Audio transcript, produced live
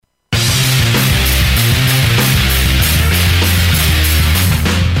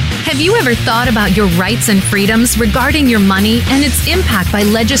you ever thought about your rights and freedoms regarding your money and its impact by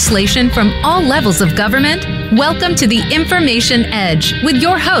legislation from all levels of government? Welcome to the Information Edge with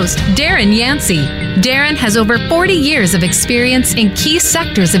your host, Darren Yancey. Darren has over 40 years of experience in key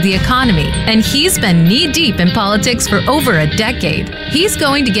sectors of the economy, and he's been knee-deep in politics for over a decade. He's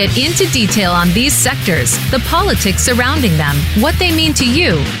going to get into detail on these sectors, the politics surrounding them, what they mean to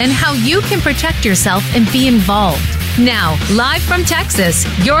you, and how you can protect yourself and be involved. Now, live from Texas,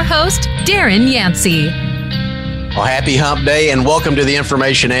 your host, Darren Yancey. Well, happy hump day and welcome to the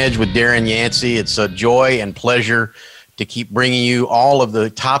Information Edge with Darren Yancey. It's a joy and pleasure to keep bringing you all of the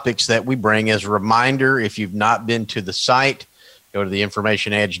topics that we bring. As a reminder, if you've not been to the site, go to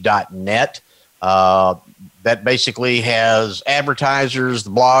theinformationedge.net. That basically has advertisers, the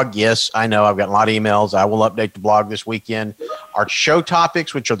blog. Yes, I know I've got a lot of emails. I will update the blog this weekend. Our show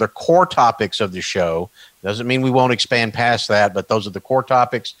topics, which are the core topics of the show. Doesn't mean we won't expand past that, but those are the core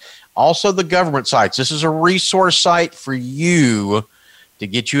topics. Also, the government sites. This is a resource site for you to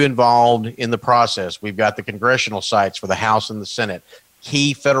get you involved in the process. We've got the congressional sites for the House and the Senate,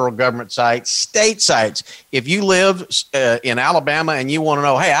 key federal government sites, state sites. If you live in Alabama and you want to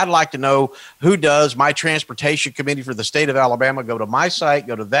know, hey, I'd like to know who does my transportation committee for the state of Alabama, go to my site,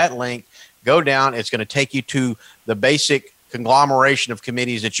 go to that link, go down. It's going to take you to the basic conglomeration of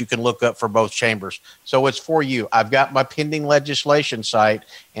committees that you can look up for both chambers. So it's for you. I've got my pending legislation site,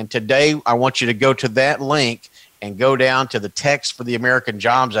 and today I want you to go to that link and go down to the text for the American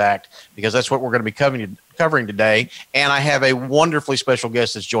Jobs Act, because that's what we're going to be covering today. And I have a wonderfully special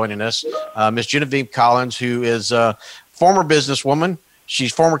guest that's joining us, Miss Genevieve Collins, who is a former businesswoman.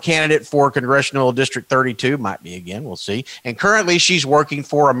 She's former candidate for Congressional District 32, might be again, we'll see. And currently she's working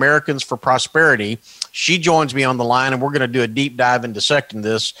for Americans for Prosperity. She joins me on the line, and we're going to do a deep dive in dissecting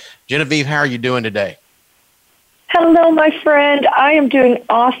this. Genevieve, how are you doing today? Hello, my friend. I am doing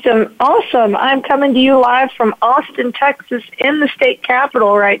awesome. I'm coming to you live from Austin, Texas, in the state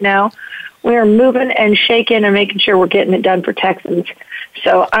capitol right now. We are moving and shaking and making sure we're getting it done for Texans.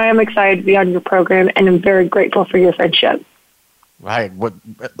 So I am excited to be on your program, and I'm very grateful for your friendship. Right.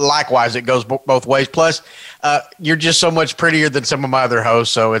 Likewise, it goes both ways. Plus, you're just so much prettier than some of my other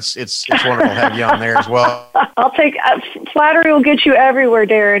hosts, so it's wonderful to have you on there as well. I'll take flattery will get you everywhere,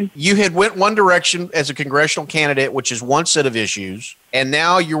 Darren. You had went one direction as a congressional candidate, which is one set of issues, and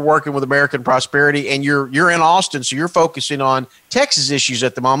now you're working with American Prosperity, and you're in Austin, so you're focusing on Texas issues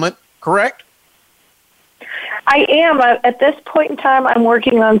at the moment, correct? I am. At this point in time, I'm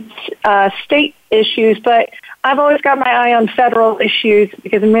working on state issues, but I've always got my eye on federal issues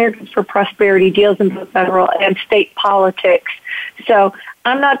because Americans for Prosperity deals in both federal and state politics. So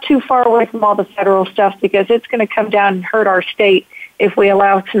I'm not too far away from all the federal stuff because it's going to come down and hurt our state if we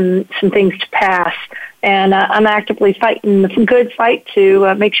allow some things to pass. And I'm actively fighting the good fight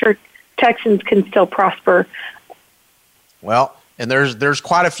to make sure Texans can still prosper. Well, and there's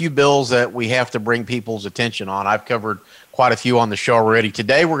quite a few bills that we have to bring people's attention on. I've covered quite a few on the show already.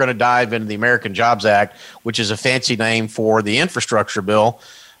 Today, we're going to dive into the American Jobs Act, which is a fancy name for the infrastructure bill.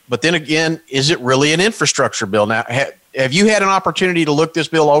 But then again, is it really an infrastructure bill? Now, have you had an opportunity to look this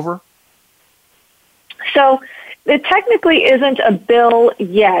bill over? So it technically isn't a bill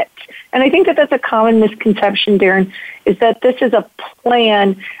yet. And I think that that's a common misconception, Darren, is that this is a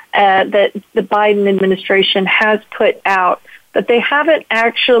plan that the Biden administration has put out, but they haven't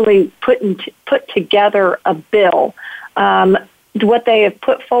actually put together a bill. What they have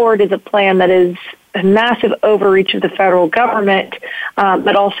put forward is a plan that is a massive overreach of the federal government,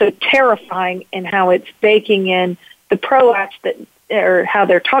 but also terrifying in how it's baking in the PRO Act or how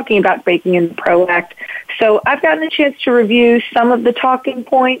they're talking about baking in the PRO Act. So I've gotten a chance to review some of the talking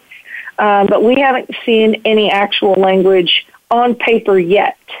points, but we haven't seen any actual language on paper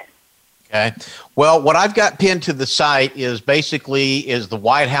yet. Okay. Well, what I've got pinned to the site is the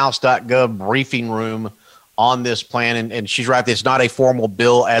whitehouse.gov briefing room on this plan. And she's right, it's not a formal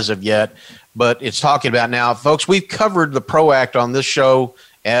bill as of yet, but it's talking about now. Folks, we've covered the PRO Act on this show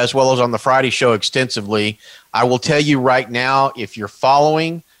as well as on the Friday show extensively. I will tell you right now, if you're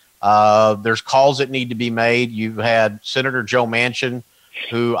following, there's calls that need to be made. You've had Senator Joe Manchin,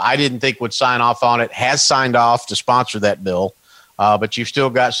 who I didn't think would sign off on it, has signed off to sponsor that bill. But you've still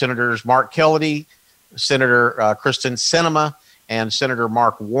got Senators Mark Kennedy, Senator Kristen Sinema, and Senator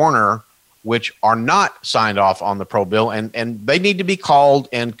Mark Warner, which are not signed off on the PRO bill, and they need to be called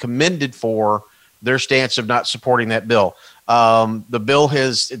and commended for their stance of not supporting that bill. The bill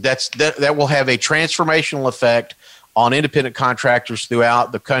that will have a transformational effect on independent contractors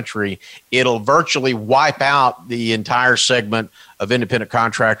throughout the country. It'll virtually wipe out the entire segment of independent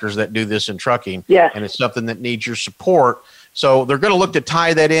contractors that do this in trucking. Yes. And it's something that needs your support So they're going to look to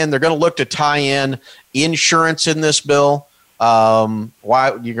tie that in. They're going to look to tie in insurance in this bill. Why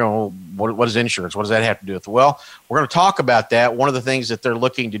what is insurance? What does that have to do with it? Well, we're going to talk about that. One of the things that they're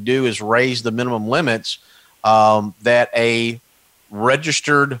looking to do is raise the minimum limits that a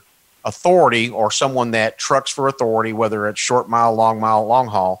registered authority or someone that trucks for authority, whether it's short mile, long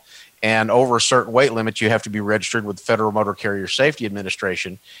haul, and over a certain weight limit, you have to be registered with the Federal Motor Carrier Safety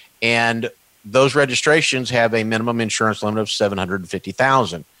Administration. And those registrations have a minimum insurance limit of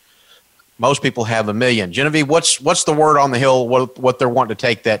 $750,000. Most people have $1 million. Genevieve, what's the word on the hill? What they're wanting to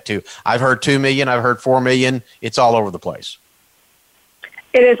take that to? I've heard $2 million. I've heard $4 million. It's all over the place.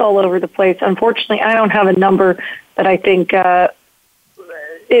 It is all over the place. Unfortunately, I don't have a number that I think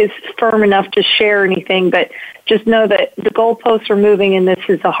is firm enough to share anything, but just know that the goalposts are moving, and this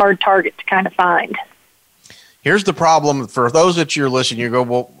is a hard target to kind of find. Here's the problem for those that you're listening. You go,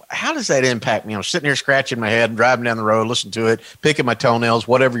 well, how does that impact me? I'm sitting here scratching my head, driving down the road, listening to it, picking my toenails,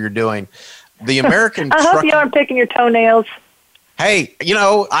 whatever you're doing. The American I hope you aren't picking your toenails. Hey,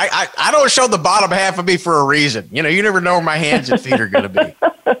 I don't show the bottom half of me for a reason. You never know where my hands and feet are going to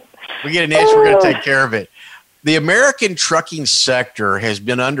be. We get an itch, we're going to take care of it. The American trucking sector has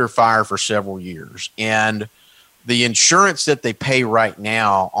been under fire for several years, and the insurance that they pay right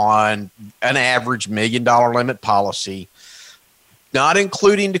now on an average $1 million limit policy, not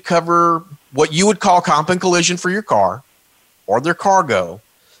including to cover what you would call comp and collision for your car or their cargo,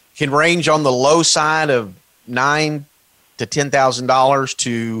 can range on the low side of $9,000 to $10,000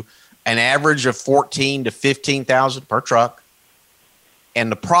 to an average of $14,000 to $15,000 per truck.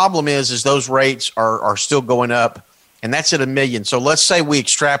 And the problem is those rates are still going up. And that's at $1 million. So let's say we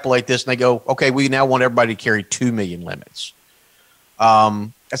extrapolate this and they go, okay, we now want everybody to carry 2 million limits.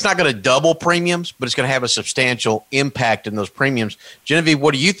 That's not going to double premiums, but it's going to have a substantial impact in those premiums. Genevieve,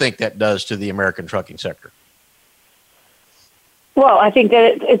 what do you think that does to the American trucking sector? Well, I think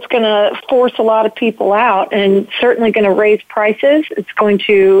that it's going to force a lot of people out and certainly going to raise prices. It's going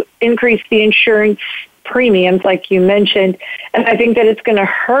to increase the insurance premiums, like you mentioned. And I think that it's going to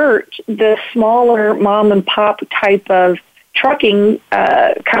hurt the smaller mom and pop type of trucking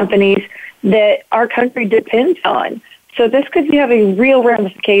companies that our country depends on. So this could have a real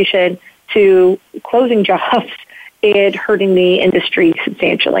ramification to closing jobs and hurting the industry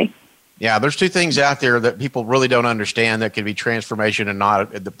substantially. Yeah, there's two things out there that people really don't understand that could be transformation and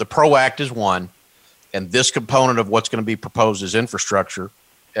not. The PRO Act is one, and this component of what's going to be proposed as infrastructure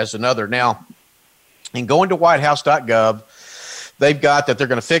as another. Now, in going to whitehouse.gov, they've got that they're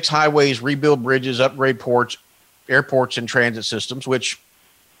going to fix highways, rebuild bridges, upgrade ports, airports, and transit systems, which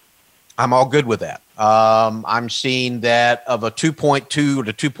I'm all good with that. I'm seeing that of a $2.2 to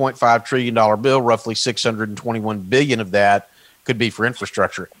 $2.5 trillion bill, roughly $621 billion of that could be for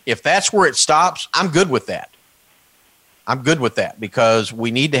infrastructure. If that's where it stops, I'm good with that. I'm good with that because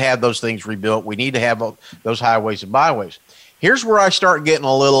we need to have those things rebuilt. We need to have those highways and byways. Here's where I start getting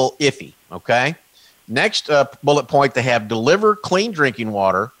a little iffy, okay? Next bullet point, they have deliver clean drinking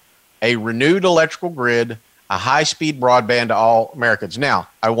water, a renewed electrical grid, a high-speed broadband to all Americans. Now,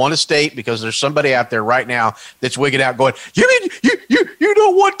 I want to state, because there's somebody out there right now that's wigging out going, you mean you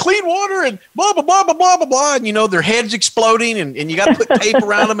don't want clean water and blah, blah, blah, blah, blah, blah, blah, and, their head's exploding and you got to put tape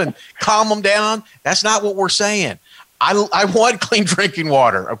around them and calm them down. That's not what we're saying. I want clean drinking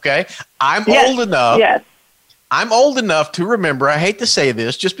water, okay? I'm old enough. Yes. I'm old enough to remember, I hate to say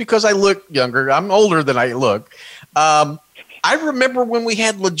this, just because I look younger, I'm older than I look. I remember when we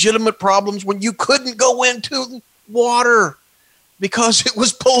had legitimate problems when you couldn't go into water because it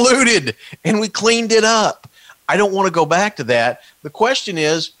was polluted and we cleaned it up. I don't want to go back to that. The question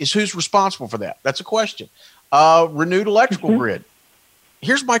is who's responsible for that? That's a question. Renewed electrical grid.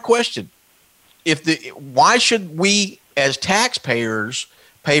 Here's my question. Why should we as taxpayers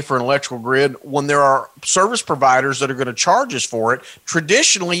pay for an electrical grid when there are service providers that are going to charge us for it?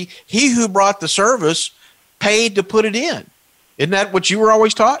 Traditionally, he who brought the service paid to put it in. Isn't that what you were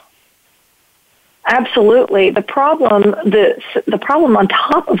always taught? Absolutely. The problem on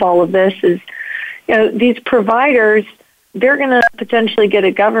top of all of this is, these providers, they're going to potentially get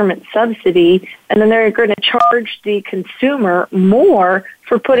a government subsidy, and then they're going to charge the consumer more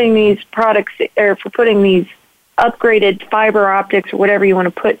for putting these products or for putting these upgraded fiber optics or whatever you want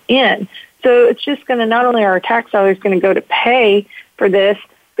to put in. So it's just going to, not only are our tax dollars going to go to pay for this,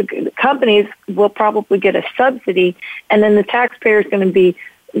 the companies will probably get a subsidy, and then the taxpayer is going to be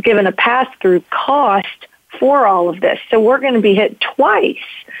given a pass-through cost for all of this. So we're going to be hit twice,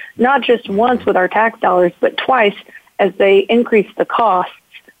 not just once with our tax dollars, but twice as they increase the costs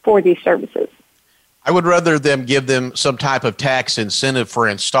for these services. I would rather them give them some type of tax incentive for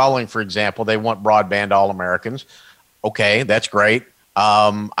installing, for example, they want broadband to all Americans. Okay, that's great.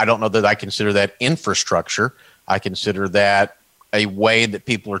 I don't know that I consider that infrastructure. I consider that a way that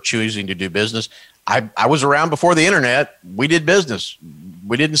people are choosing to do business. I was around before the internet. We did business.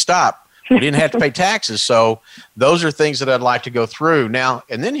 We didn't stop. We didn't have to pay taxes. So those are things that I'd like to go through now.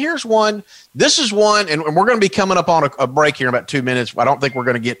 And then here's one. This is one, and we're going to be coming up on a break here in about 2 minutes. I don't think we're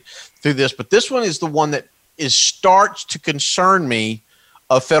going to get through this, but this one is the one that starts to concern me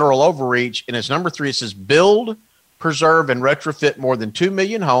of federal overreach. And it's number 3. It says build, preserve, and retrofit more than 2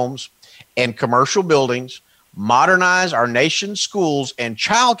 million homes and commercial buildings, modernize our nation's schools and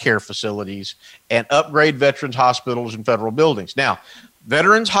child care facilities, and upgrade veterans hospitals and federal buildings. Now,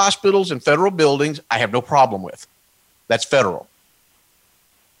 veterans hospitals and federal buildings, I have no problem with. That's federal.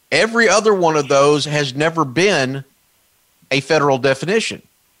 Every other one of those has never been a federal definition.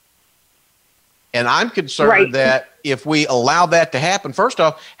 And I'm concerned that if we allow that to happen, first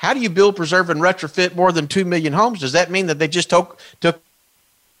off, how do you build, preserve, and retrofit more than 2 million homes? Does that mean that they just took?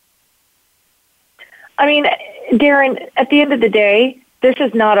 I mean, Darren, at the end of the day, this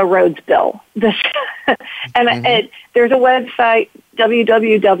is not a roads bill. This, and there's a website,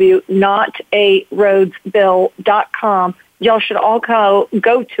 www.notaroadsbill.com. Y'all should all go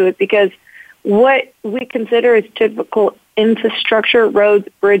to it, because what we consider is typical infrastructure, roads,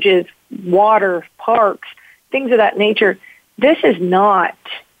 bridges, water, parks, things of that nature. This is not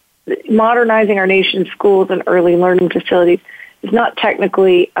modernizing our nation's schools and early learning facilities. It's not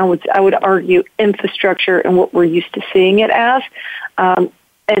technically, I would argue, infrastructure and what we're used to seeing it as.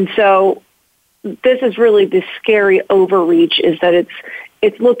 And so this is really the scary overreach, is that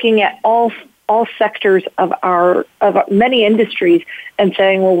it's looking at all sectors of many industries and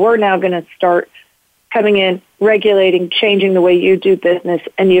saying, well, we're now going to start coming in, regulating, changing the way you do business,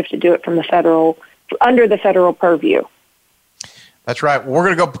 and you have to do it from under the federal purview. That's right.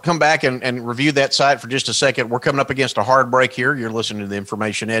 We're going to come back and review that site for just a second. We're coming up against a hard break here. You're listening to the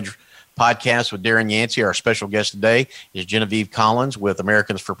Information Edge podcast with Darren Yancey. Our special guest today is Genevieve Collins with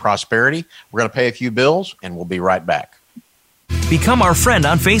Americans for Prosperity. We're going to pay a few bills, and we'll be right back. Become our friend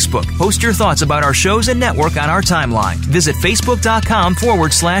on Facebook. Post your thoughts about our shows and network on our timeline. Visit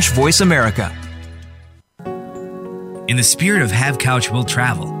facebook.com/Voice America. In the spirit of Have Couch Will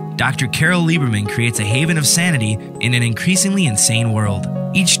Travel, Dr. Carol Lieberman creates a haven of sanity in an increasingly insane world.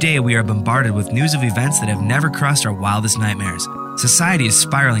 Each day we are bombarded with news of events that have never crossed our wildest nightmares. Society is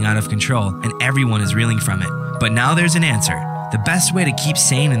spiraling out of control and everyone is reeling from it. But now there's an answer. The best way to keep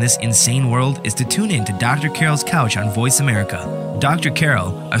sane in this insane world is to tune in to Dr. Carol's Couch on Voice America. Dr.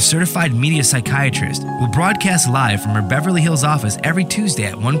 Carol, a certified media psychiatrist, will broadcast live from her Beverly Hills office every Tuesday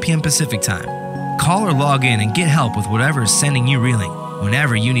at 1 p.m. Pacific Time. Call or log in and get help with whatever is sending you reeling,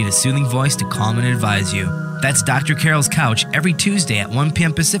 whenever you need a soothing voice to calm and advise you. That's Dr. Carol's Couch every Tuesday at 1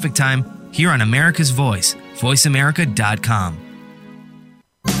 p.m. Pacific Time here on America's Voice, voiceamerica.com.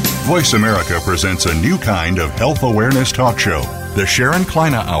 Voice America presents a new kind of health awareness talk show, the Sharon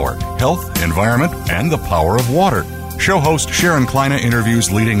Kleina Hour, Health, Environment, and the Power of Water. Show host Sharon Kleina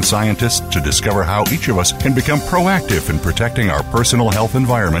interviews leading scientists to discover how each of us can become proactive in protecting our personal health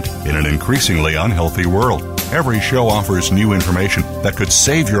environment in an increasingly unhealthy world. Every show offers new information that could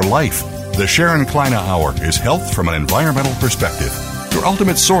save your life. The Sharon Kleina Hour is health from an environmental perspective, your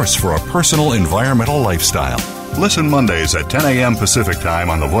ultimate source for a personal environmental lifestyle. Listen Mondays at 10 a.m. Pacific Time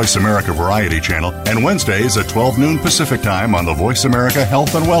on the Voice America Variety Channel and Wednesdays at 12 noon Pacific Time on the Voice America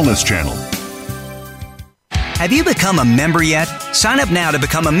Health and Wellness Channel. Have you become a member yet? Sign up now to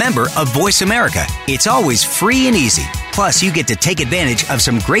become a member of Voice America. It's always free and easy. Plus, you get to take advantage of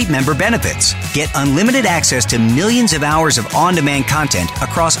some great member benefits. Get unlimited access to millions of hours of on-demand content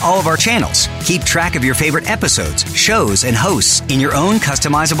across all of our channels. Keep track of your favorite episodes, shows, and hosts in your own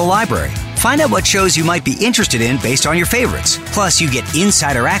customizable library. Find out what shows you might be interested in based on your favorites. Plus, you get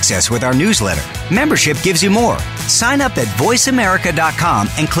insider access with our newsletter. Membership gives you more. Sign up at voiceamerica.com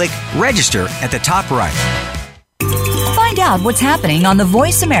and click register at the top right. Find out what's happening on the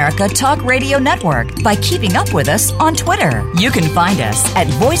Voice America Talk Radio Network by keeping up with us on Twitter. You can find us at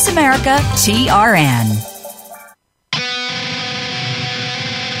Voice America TRN.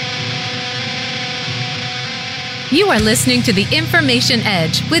 You are listening to The Information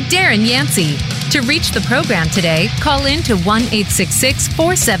Edge with Darren Yancey. To reach the program today, call in to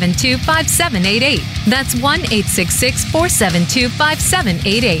 1-866-472-5788. That's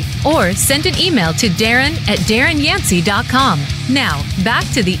 1-866-472-5788. Or send an email to Darren at DarrenYancey.com. Now, back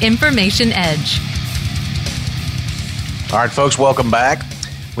to The Information Edge. All right, folks, welcome back.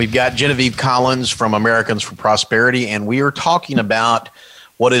 We've got Genevieve Collins from Americans for Prosperity, and we are talking about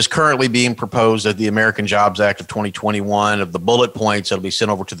what is currently being proposed at the American Jobs Act of 2021, of the bullet points that will be sent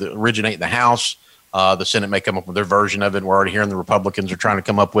over to originate in the House, The Senate may come up with their version of it. We're already hearing the Republicans are trying to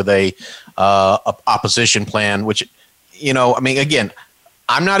come up with a opposition plan, which, again,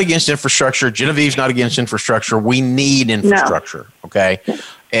 I'm not against infrastructure. Genevieve's not against infrastructure. We need infrastructure, okay?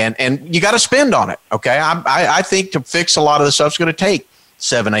 And you got to spend on it, okay? I think to fix a lot of this stuff is going to take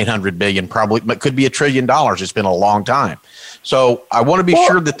 $700-800 billion, probably, but could be $1 trillion. It's been a long time. So I want to be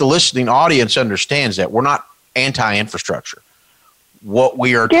sure that the listening audience understands that we're not anti-infrastructure. What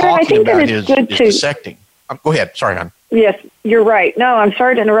we are talking about is dissecting. Go ahead. Sorry, hon. Yes, you're right. No, I'm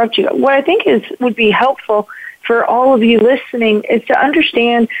sorry to interrupt you. What I think would be helpful for all of you listening is to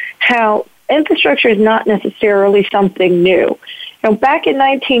understand how infrastructure is not necessarily something new. Back in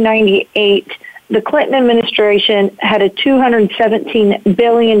 1998, the Clinton administration had a $217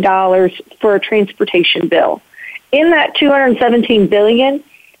 billion for a transportation bill. In that $217 billion,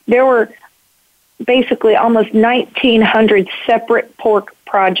 there were basically almost 1,900 separate pork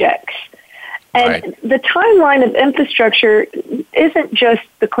projects. And the timeline of infrastructure isn't just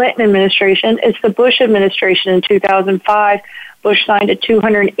the Clinton administration, it's the Bush administration. In 2005, Bush signed a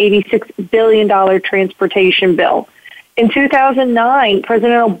 $286 billion transportation bill. In 2009,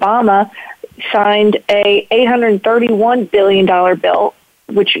 President Obama signed a $831 billion bill,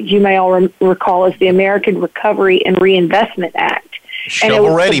 which you may all recall as the American Recovery and Reinvestment Act.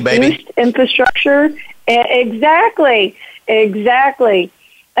 Shovel ready, baby. Infrastructure. Exactly.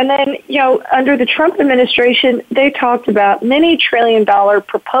 And then, under the Trump administration, they talked about many $trillion-dollar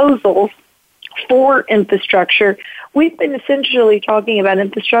proposals for infrastructure. We've been essentially talking about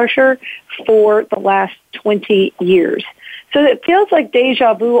infrastructure for the last 20 years. So it feels like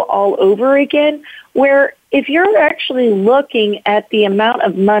deja vu all over again, where if you're actually looking at the amount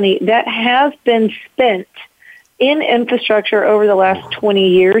of money that has been spent in infrastructure over the last 20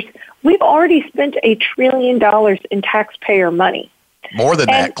 years, we've already spent $1 trillion in taxpayer money. More than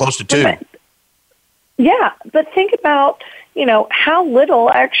that, close to $2 trillion. Yeah, but think about, how little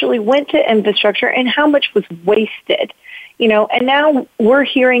actually went to infrastructure and how much was wasted. And now we're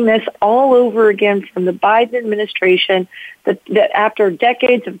hearing this all over again from the Biden administration that after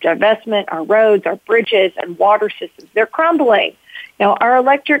decades of divestment, our roads, our bridges, and water systems, they're crumbling. Our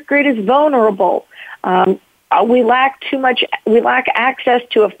electric grid is vulnerable. We lack access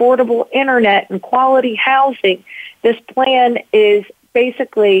to affordable internet and quality housing. This plan is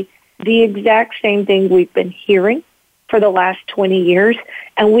basically the exact same thing we've been hearing for the last 20 years,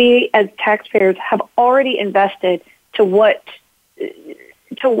 and we as taxpayers have already invested to what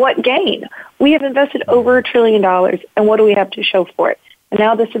gain? We have invested over $1 trillion, and what do we have to show for it? And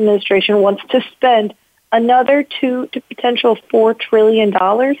now this administration wants to spend another $2 to potential $4 trillion.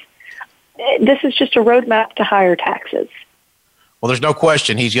 This is just a roadmap to higher taxes. Well, there's no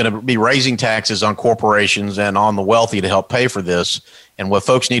question he's going to be raising taxes on corporations and on the wealthy to help pay for this. And what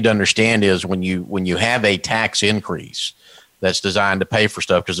folks need to understand is when you have a tax increase that's designed to pay for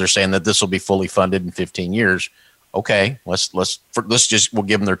stuff, because they're saying that this will be fully funded in 15 years. Okay, we'll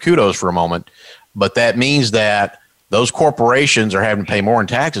give them their kudos for a moment. But that means that those corporations are having to pay more in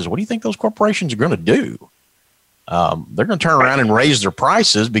taxes. What do you think those corporations are going to do? They're going to turn around and raise their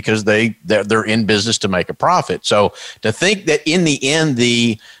prices because they're in business to make a profit. So to think that in the end,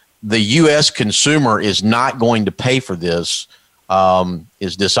 the U.S. consumer is not going to pay for this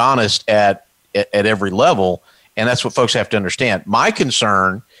is dishonest at every level. And that's what folks have to understand. My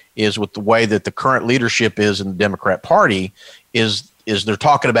concern is with the way that the current leadership is in the Democrat Party is they're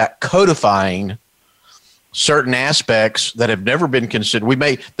talking about codifying certain aspects that have never been considered.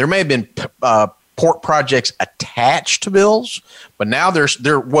 There may have been port projects attached to bills, but now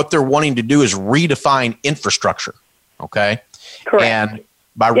what they're wanting to do is redefine infrastructure. Okay. Correct. And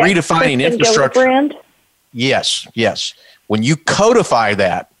by redefining infrastructure, yes. When you codify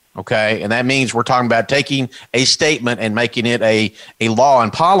that, okay, and that means we're talking about taking a statement and making it a law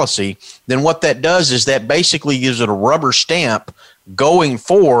and policy, then what that does is that basically gives it a rubber stamp going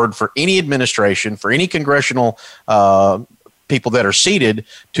forward for any administration, for any congressional people that are seated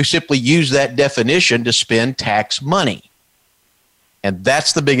to simply use that definition to spend tax money. And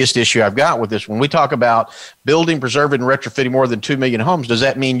that's the biggest issue I've got with this. When we talk about building, preserving, and retrofitting more than 2 million homes, does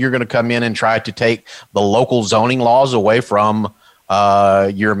that mean you're going to come in and try to take the local zoning laws away from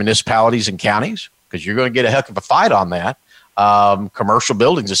your municipalities and counties? Because you're going to get a heck of a fight on that. Commercial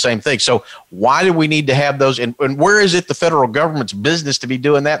buildings, the same thing. So why do we need to have those? And where is it the federal government's business to be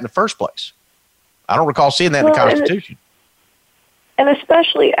doing that in the first place? I don't recall seeing that in the Constitution. And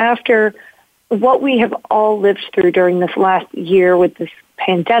especially after what we have all lived through during this last year with this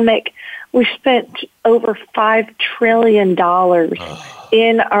pandemic, we've spent over $5 trillion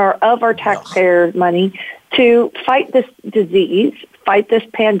of our taxpayer money to fight this disease, fight this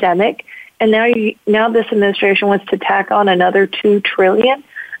pandemic, and now this administration wants to tack on another $2 trillion.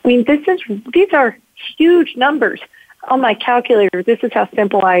 I mean, these are huge numbers. On my calculator, this is how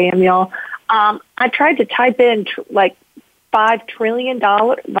simple I am, y'all. I tried to type in like $5 trillion,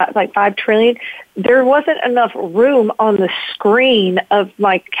 like $5 trillion. There wasn't enough room on the screen of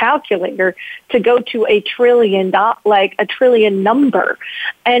my calculator to go to a trillion number.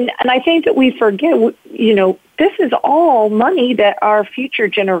 And I think that we forget, this is all money that our future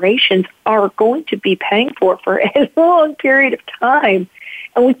generations are going to be paying for a long period of time.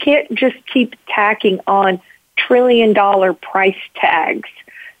 And we can't just keep tacking on $1 trillion price tags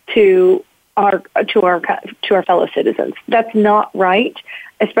to our fellow citizens. That's not right,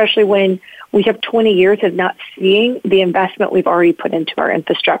 especially when we have 20 years of not seeing the investment we've already put into our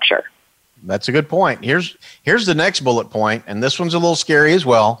infrastructure. That's a good point. Here's the next bullet point, and this one's a little scary as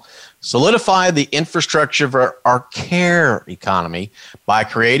well. Solidify the infrastructure of our care economy by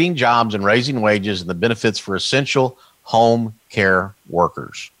creating jobs and raising wages and the benefits for essential home care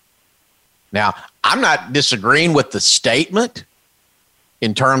workers. Now, I'm not disagreeing with the statement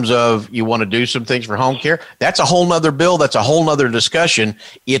in terms of you want to do some things for home care. That's a whole nother bill. That's a whole nother discussion.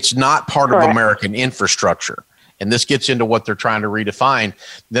 It's not part of American infrastructure. And this gets into what they're trying to redefine.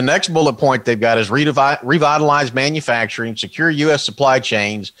 The next bullet point they've got is revitalize manufacturing, secure U.S. supply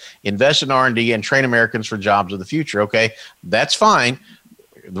chains, invest in R&D, and train Americans for jobs of the future. Okay, that's fine.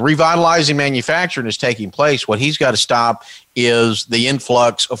 The revitalizing manufacturing is taking place. What he's got to stop is the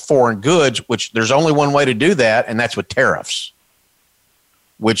influx of foreign goods, which there's only one way to do that, and that's with tariffs,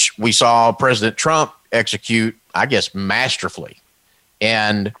 which we saw President Trump execute, I guess, masterfully.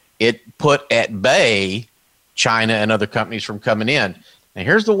 And it put at bay China and other companies from coming in. And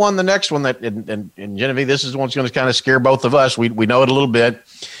here's the next one that, and Genevieve, this is the one that's going to kind of scare both of us. We know it a little bit.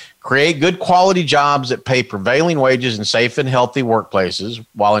 Create good quality jobs that pay prevailing wages in safe and healthy workplaces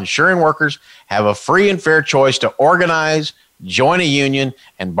while ensuring workers have a free and fair choice to organize, join a union,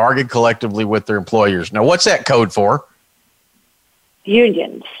 and bargain collectively with their employers. Now, what's that code for?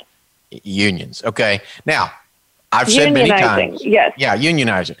 Unions. Okay. Now, I've said many times. Yes. Yeah,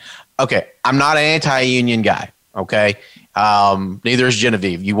 unionizing. Okay. I'm not an anti-union guy. Okay. Neither is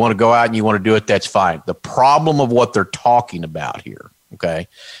Genevieve. You want to go out and you want to do it, that's fine. The problem of what they're talking about here, okay,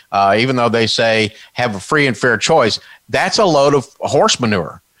 even though they say have a free and fair choice, that's a load of horse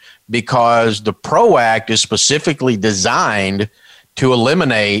manure, because the PRO Act is specifically designed to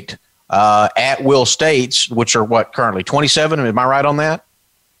eliminate at-will states, which are what, currently 27? Am I right on that?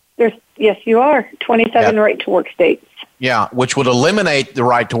 Yes, you are. 27 right-to-work states. Yeah, which would eliminate the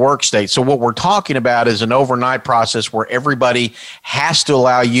right-to-work states. So what we're talking about is an overnight process where everybody has to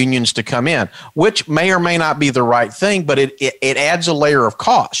allow unions to come in, which may or may not be the right thing, but it adds a layer of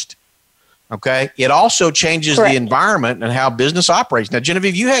cost. Okay? It also changes the environment and how business operates. Now,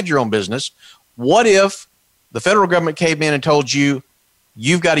 Genevieve, you had your own business. What if the federal government came in and told you,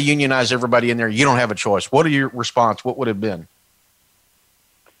 you've got to unionize everybody in there, you don't have a choice? What are your response? What would it have been?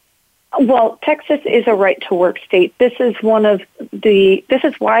 Well, Texas is a right-to-work state. This is why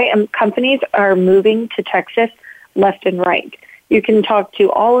companies are moving to Texas left and right. You can talk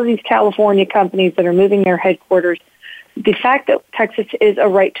to all of these California companies that are moving their headquarters. The fact that Texas is a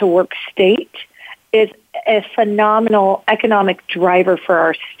right-to-work state is a phenomenal economic driver for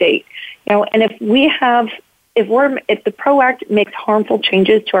our state. And if the PRO Act makes harmful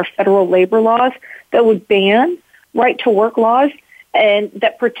changes to our federal labor laws that would ban right-to-work laws and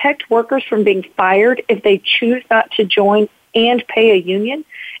that protect workers from being fired if they choose not to join and pay a union,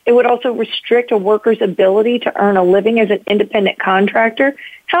 it would also restrict a worker's ability to earn a living as an independent contractor.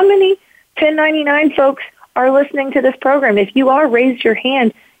 How many 1099 folks are listening to this program? If you are, raise your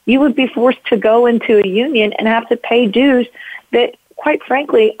hand. You would be forced to go into a union and have to pay dues that, quite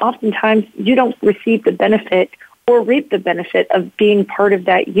frankly, oftentimes you don't receive the benefit or reap the benefit of being part of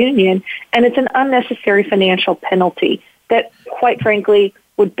that union, and it's an unnecessary financial penalty that, quite frankly,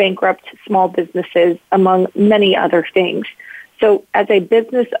 would bankrupt small businesses, among many other things. So as a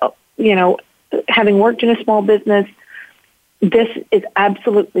business, having worked in a small business, this is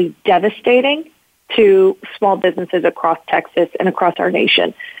absolutely devastating to small businesses across Texas and across our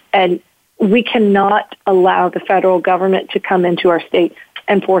nation. And we cannot allow the federal government to come into our state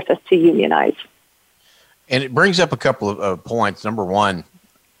and force us to unionize. And it brings up a couple of points. Number one,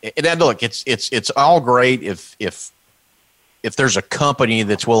 look, it's all great if there's a company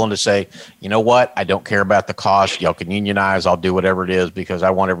that's willing to say, you know what, I don't care about the cost. Y'all can unionize. I'll do whatever it is because I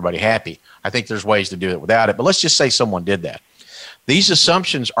want everybody happy. I think there's ways to do it without it. But let's just say someone did that. These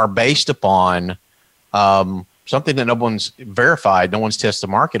assumptions are based upon something that no one's verified, no one's tested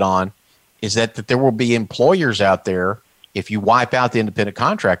the market on, is that there will be employers out there if you wipe out the independent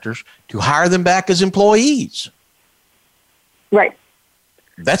contractors, to hire them back as employees. Right.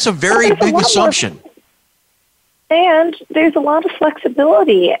 That's a very big assumption. And there's a lot of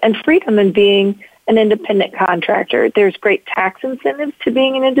flexibility and freedom in being an independent contractor. There's great tax incentives to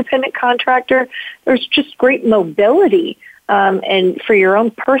being an independent contractor. There's just great mobility and for your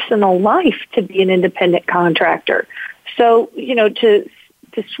own personal life to be an independent contractor. So, to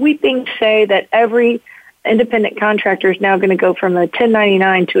sweeping say that every independent contractor is now going to go from a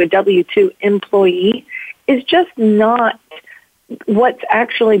 1099 to a W-2 employee is just not what's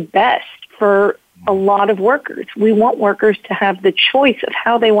actually best for a lot of workers. We want workers to have the choice of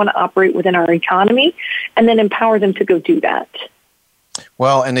how they want to operate within our economy and then empower them to go do that.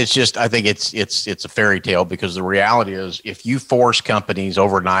 Well, and it's just, I think it's a fairy tale, because the reality is if you force companies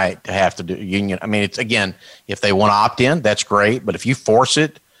overnight to have to do union, I mean, it's, again, if they want to opt in, that's great. But if you force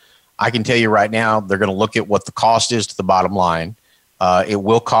it, I can tell you right now, they're going to look at what the cost is to the bottom line. It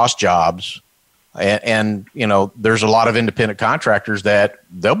will cost jobs. And there's a lot of independent contractors that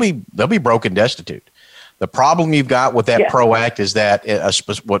they'll be broke and destitute. The problem you've got with that PRO Act is that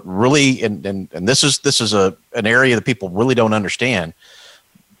what really, and this is an area that people really don't understand.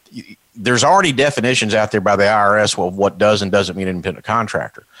 There's already definitions out there by the IRS of what does and doesn't mean an independent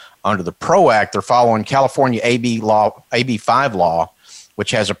contractor. Under the PRO Act, they're following California AB 5 law,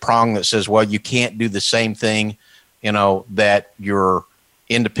 which has a prong that says, well, you can't do the same thing, that your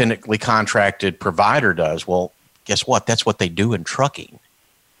independently contracted provider does. Well, guess what? That's what they do in trucking.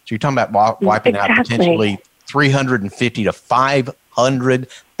 So you're talking about wiping out potentially 350 to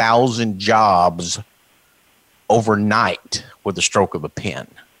 500,000 jobs overnight with the stroke of a pen.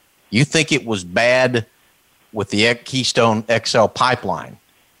 You think it was bad with the Keystone XL pipeline?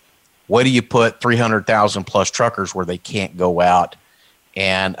 What do you put 300,000 plus truckers where they can't go out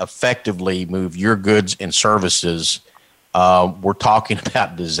and effectively move your goods and services? We're talking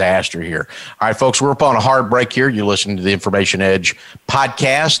about disaster here. All right, folks, we're up on a hard break here. You're listening to the Information Edge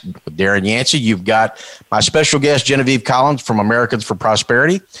podcast with Darren Yancey. You've got my special guest, Genevieve Collins from Americans for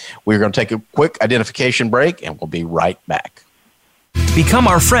Prosperity. We're going to take a quick identification break, and we'll be right back. Become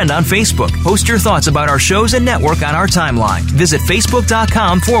our friend on Facebook. Post your thoughts about our shows and network on our timeline. Visit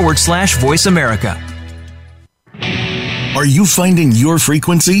facebook.com/Voice America. Are you finding your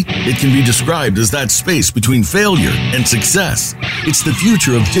frequency? It can be described as that space between failure and success. It's the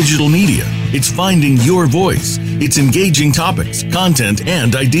future of digital media. It's finding your voice. It's engaging topics, content,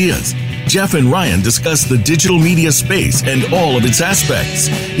 and ideas. Jeff and Ryan discuss the digital media space and all of its aspects.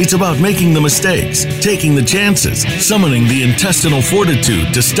 It's about making the mistakes, taking the chances, summoning the intestinal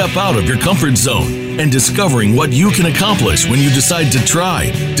fortitude to step out of your comfort zone, and discovering what you can accomplish when you decide to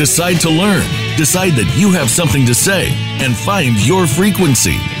try, decide to learn, decide that you have something to say, and find your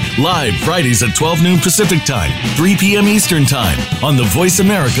frequency. Live Fridays at 12 noon Pacific Time, 3 p.m. Eastern Time on the Voice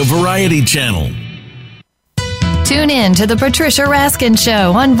America Variety Channel. Tune in to The Patricia Raskin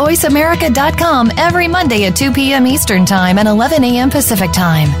Show on VoiceAmerica.com every Monday at 2 p.m. Eastern Time and 11 a.m. Pacific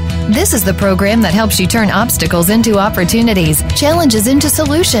Time. This is the program that helps you turn obstacles into opportunities, challenges into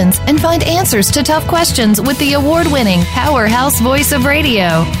solutions, and find answers to tough questions with the award-winning powerhouse voice of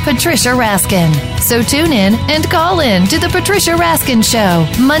radio, Patricia Raskin. So tune in and call in to The Patricia Raskin Show,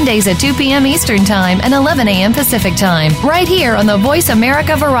 Mondays at 2 p.m. Eastern Time and 11 a.m. Pacific Time, right here on the Voice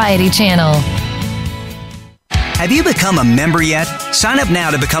America Variety Channel. Have you become a member yet? Sign up now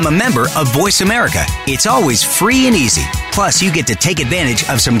to become a member of Voice America. It's always free and easy. Plus, you get to take advantage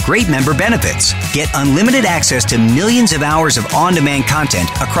of some great member benefits. Get unlimited access to millions of hours of on-demand content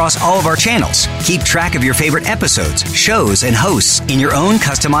across all of our channels. Keep track of your favorite episodes, shows, and hosts in your own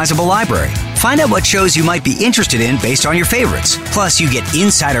customizable library. Find out what shows you might be interested in based on your favorites. Plus, you get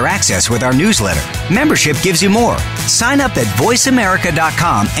insider access with our newsletter. Membership gives you more. Sign up at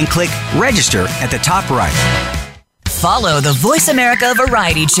voiceamerica.com and click register at the top right. Follow the Voice America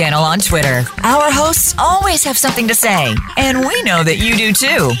Variety Channel on Twitter. Our hosts always have something to say, and we know that you do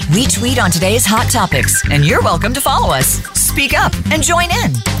too. We tweet on today's hot topics, and you're welcome to follow us. Speak up and join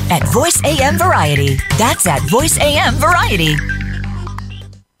in at Voice AM Variety. That's at Voice AM Variety.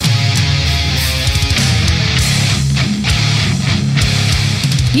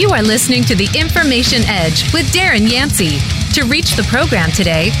 You are listening to The Information Edge with Darren Yancey. To reach the program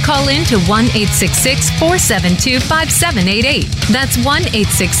today, call in to 1-866-472-5788. That's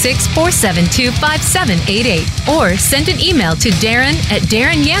 1-866-472-5788. Or send an email to Darren at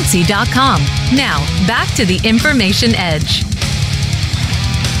DarrenYancey.com. Now, back to The Information Edge.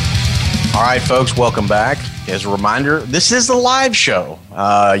 All right, folks, welcome back. as a reminder, this is a live show.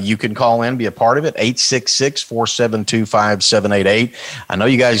 You can call in, be a part of it, 866-472-5788. I know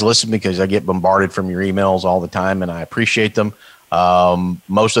you guys listen because I get bombarded from your emails all the time, and I appreciate them.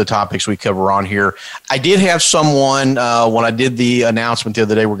 Most of the topics we cover on here. I did have someone, when I did the announcement the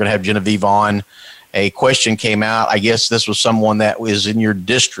other day, we're going to have Genevieve on, a question came out. I guess this was someone that was in your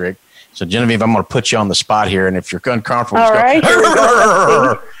district. So, Genevieve, I'm going to put you on the spot here, and if you're uncomfortable, all right,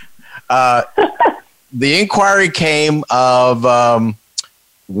 the inquiry came of,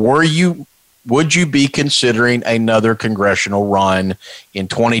 would you be considering another congressional run in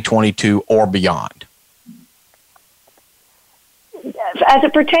 2022 or beyond? As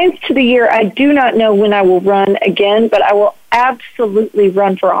it pertains to the year, I do not know when I will run again, but I will absolutely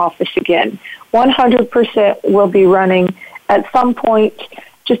run for office again. 100% will be running at some point.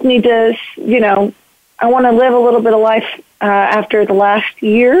 Just need to, I want to live a little bit of life after the last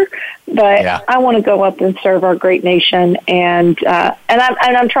year, but yeah. I want to go up and serve our great nation, and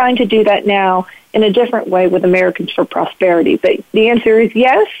I'm trying to do that now in a different way with Americans for Prosperity. But the answer is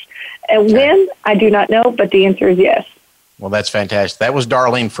yes. And okay. When, I do not know, but the answer is yes. Well, that's fantastic. That was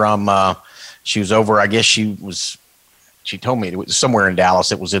Darlene from, she was over, I guess she told me it was somewhere in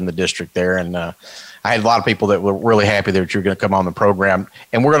Dallas. It was in the district there. And I had a lot of people that were really happy that you were going to come on the program.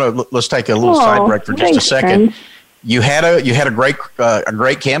 And let's take a little side break for just a second. Friend. You had a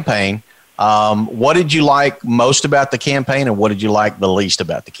great campaign. What did you like most about the campaign, and what did you like the least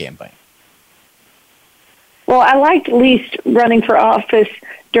about the campaign? Well, I liked least running for office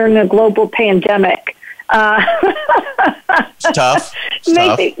during a global pandemic. It's tough.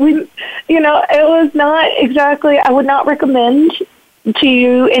 Maybe it was not exactly. I would not recommend to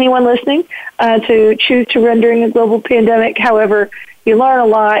you, anyone listening, to choose to run during a global pandemic. However, you learn a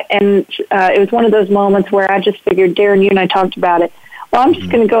lot, and it was one of those moments where I just figured, Darren, you and I talked about it. Well, I'm just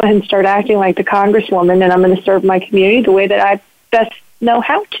going to go ahead and start acting like the Congresswoman, and I'm going to serve my community the way that I best know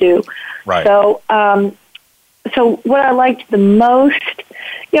how to. Right. So what I liked the most,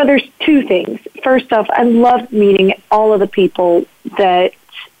 there's two things. First off, I loved meeting all of the people that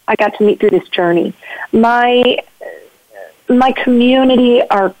I got to meet through this journey. My community,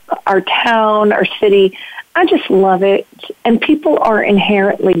 our town, our city, I just love it. And people are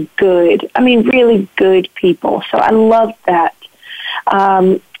inherently good. I mean, really good people. So I love that.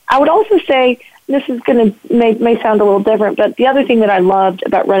 I would also say, this is going to may sound a little different, but the other thing that I loved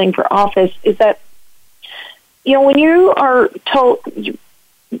about running for office is that, when you are told,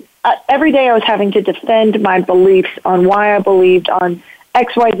 every day I was having to defend my beliefs on why I believed on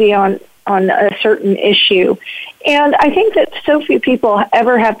XYZ on a certain issue. And I think that so few people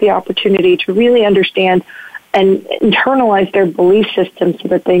ever have the opportunity to really understand and internalize their belief system so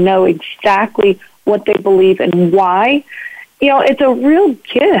that they know exactly what they believe and why. It's a real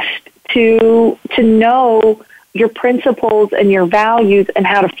gift to know your principles and your values and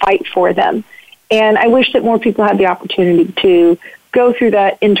how to fight for them. And I wish that more people had the opportunity to go through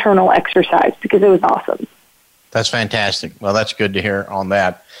that internal exercise because it was awesome. That's fantastic. Well, that's good to hear on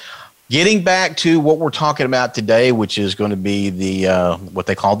that. Getting back to what we're talking about today, which is going to be the what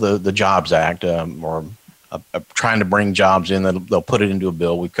they call the Jobs Act, or trying to bring jobs in. They'll put it into a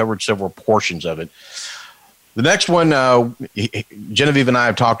bill. We've covered several portions of it. The next one, Genevieve and I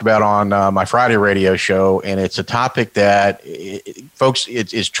have talked about on my Friday radio show, and it's a topic that, folks,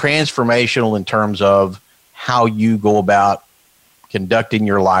 it's transformational in terms of how you go about conducting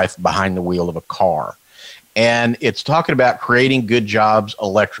your life behind the wheel of a car. And it's talking about creating good jobs,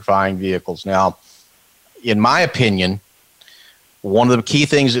 electrifying vehicles. Now, in my opinion, one of the key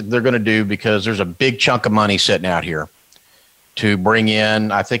things that they're going to do, because there's a big chunk of money sitting out here to bring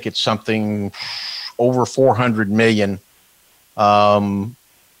in, I think it's something over $400 million.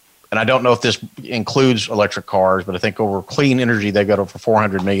 And I don't know if this includes electric cars, but I think over clean energy, they got over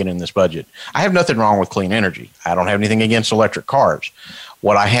 $400 million in this budget. I have nothing wrong with clean energy. I don't have anything against electric cars.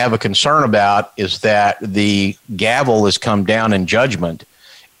 What I have a concern about is that the gavel has come down in judgment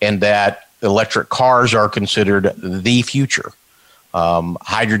and that electric cars are considered the future.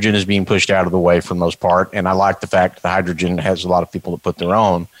 Hydrogen is being pushed out of the way for the most part, and I like the fact that hydrogen has a lot of people that put their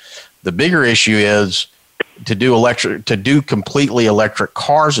own. The bigger issue is to do completely electric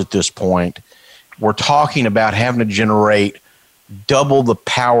cars at this point. We're talking about having to generate double the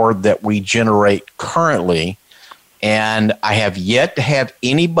power that we generate currently. And I have yet to have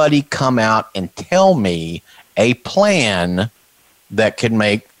anybody come out and tell me a plan that can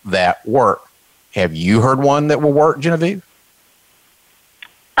make that work. Have you heard one that will work, Genevieve?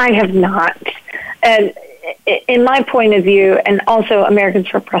 I have not. And in my point of view, and also Americans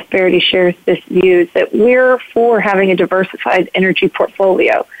for Prosperity shares this view, is that we're for having a diversified energy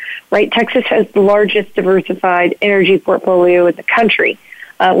portfolio. right? Texas has the largest diversified energy portfolio in the country,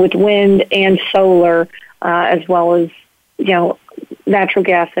 with wind and solar, as well as, natural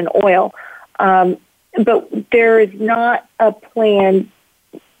gas and oil. But there is not a plan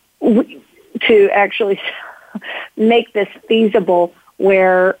to actually make this feasible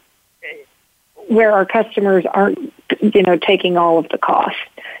where our customers aren't, taking all of the costs.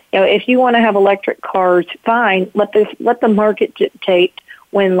 If you want to have electric cars, fine. Let the market dictate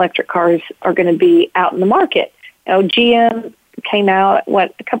when electric cars are going to be out in the market. GM came out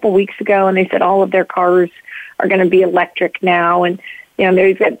a couple weeks ago, and they said all of their cars are going to be electric now, and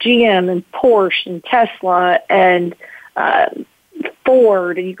they've got GM and Porsche and Tesla and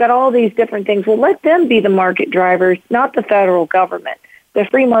Ford, and you've got all these different things. Well, let them be the market drivers, not the federal government. The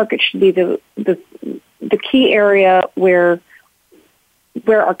free market should be the key area where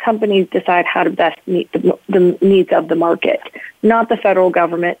our companies decide how to best meet the needs of the market, not the federal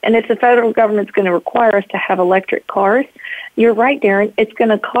government. And if the federal government's going to require us to have electric cars, you're right, Darren. It's going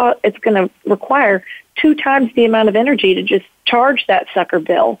to require 2 times the amount of energy to just charge that sucker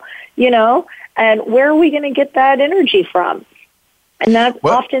bill, And where are we going to get that energy from? And that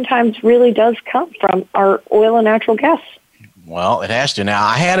oftentimes really does come from our oil and natural gas. Well, it has to. Now,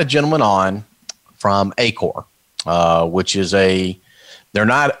 I had a gentleman on from ACOR, which is they're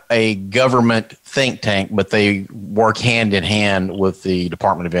not a government think tank, but they work hand in hand with the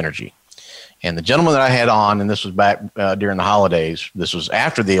Department of Energy. And the gentleman that I had on, and this was back during the holidays, this was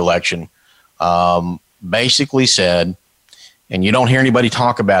after the election, basically said, and you don't hear anybody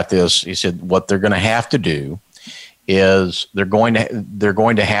talk about this, he said what they're going to have to do is they're going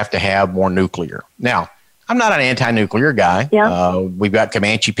to have more nuclear. Now, I'm not an anti-nuclear guy. Yeah. We've got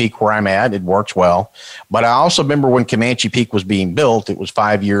Comanche Peak where I'm at. It works well. But I also remember when Comanche Peak was being built, it was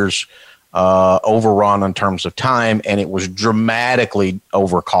 5 years overrun in terms of time, and it was dramatically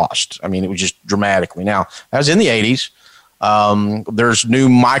over cost. I mean, it was just dramatically. Now, that was in the 80s. There's new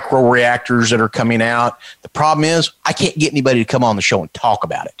micro reactors that are coming out. The problem is I can't get anybody to come on the show and talk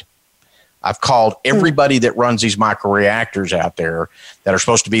about it. I've called everybody that runs these micro reactors out there that are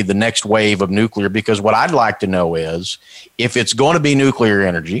supposed to be the next wave of nuclear, because what I'd like to know is if it's going to be nuclear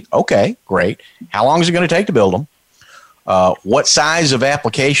energy, okay, great. How long is it going to take to build them? What size of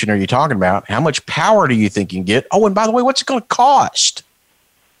application are you talking about? How much power do you think you can get? Oh, and by the way, what's it going to cost?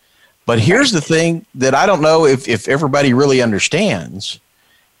 But here's the thing that I don't know if everybody really understands,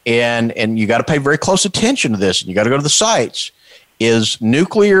 and you got to pay very close attention to this, and you got to go to the sites, is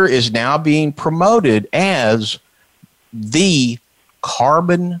nuclear is now being promoted as the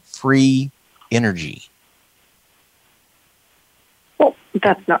carbon-free energy. Well,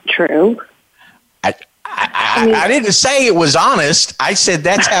 that's not true. I didn't say it was honest. I said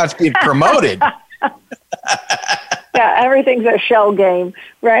that's how it's being promoted. Yeah, everything's a shell game,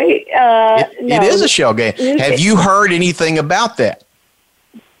 right? It is a shell game. Have you heard anything about that?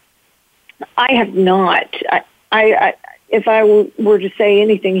 I have not. I if I were to say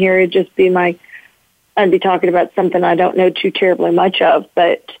anything here, it'd just be I'd be talking about something I don't know too terribly much of.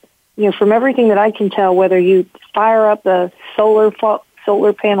 But, from everything that I can tell, whether you fire up a solar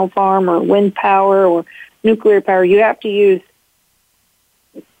panel farm or wind power or nuclear power, you have to use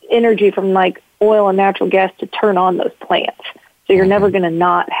energy from oil and natural gas to turn on those plants. So you're never going to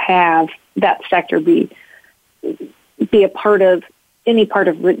not have that sector be a part of any part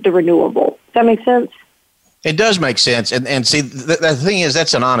of the renewable. Does that make sense? It does make sense. And see, the thing is,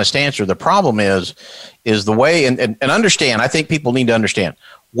 that's an honest answer. The problem is the way, and understand, I think people need to understand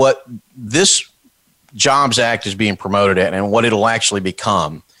what this Jobs Act is being promoted at and what it'll actually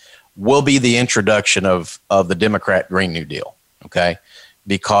become will be the introduction of the Democrat Green New Deal. Okay.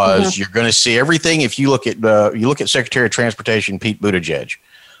 Because you're going to see everything. If you look at Secretary of Transportation, Pete Buttigieg,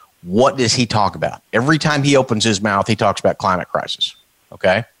 what does he talk about? Every time he opens his mouth, he talks about climate crisis.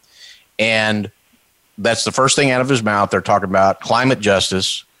 Okay. And that's the first thing out of his mouth. They're talking about climate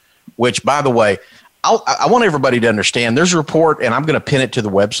justice, which, by the way, I want everybody to understand. There's a report, and I'm going to pin it to the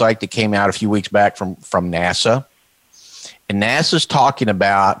website that came out a few weeks back from NASA. And NASA's talking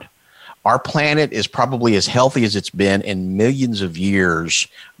about our planet is probably as healthy as it's been in millions of years,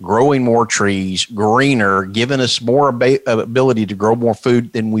 growing more trees, greener, giving us more ability to grow more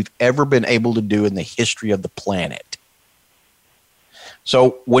food than we've ever been able to do in the history of the planet.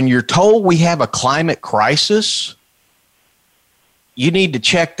 So when you're told we have a climate crisis, you need to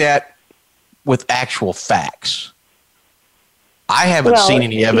check that with actual facts. I haven't seen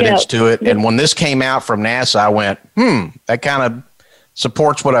any evidence to it. And when this came out from NASA, I went, that kind of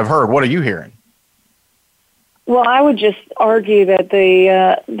supports what I've heard. What are you hearing? Well, I would just argue that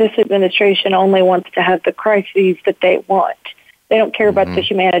this administration only wants to have the crises that they want. They don't care about the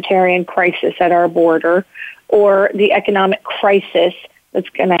humanitarian crisis at our border or the economic crisis that's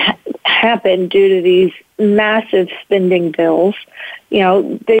going to happen due to these massive spending bills.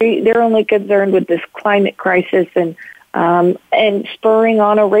 They're only concerned with this climate crisis and spurring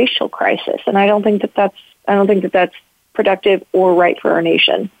on a racial crisis. And I don't think that that's productive or right for our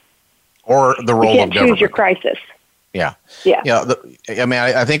nation. Or the role of government. You can't choose your crisis. Yeah. Yeah.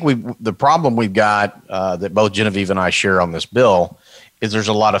 I think the problem we've got that both Genevieve and I share on this bill is there's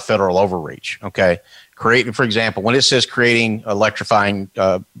a lot of federal overreach. Okay. For example, when it says creating electrifying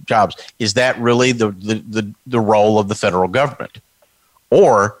jobs, is that really the role of the federal government?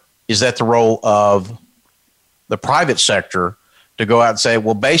 Or is that the role of the private sector to go out and say,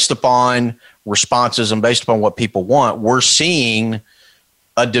 well, based upon responses and based upon what people want, we're seeing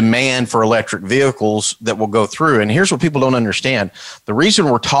a demand for electric vehicles that will go through. And here's what people don't understand. The reason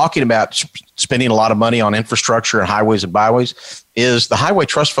we're talking about spending a lot of money on infrastructure and highways and byways is the Highway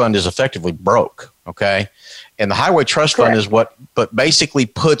Trust Fund is effectively broke. Okay. And the Highway Trust Fund is what basically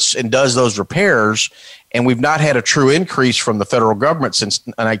puts and does those repairs. And we've not had a true increase from the federal government since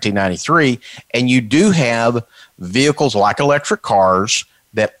 1993. And you do have vehicles like electric cars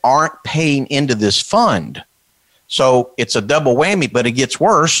that aren't paying into this fund. So it's a double whammy, but it gets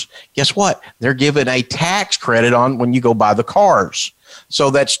worse. Guess what? They're given a tax credit on when you go buy the cars.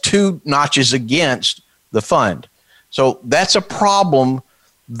 So that's 2 notches against the fund. So that's a problem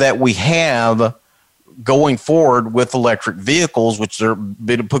that we have going forward with electric vehicles, which are a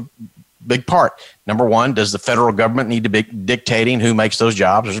big part. Number one, does the federal government need to be dictating who makes those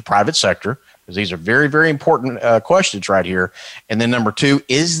jobs? There's a private sector. Because these are very, very important questions right here. And then number 2,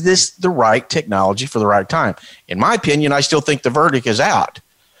 is this the right technology for the right time? In my opinion, I still think the verdict is out.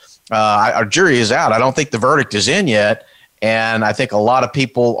 Our jury is out. I don't think the verdict is in yet. And I think a lot of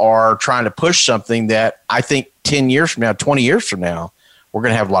people are trying to push something that I think 10 years from now, 20 years from now, we're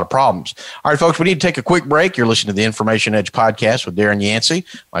going to have a lot of problems. All right, folks, we need to take a quick break. You're listening to the Information Edge podcast with Darren Yancey.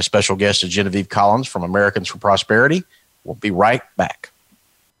 My special guest is Genevieve Collins from Americans for Prosperity. We'll be right back.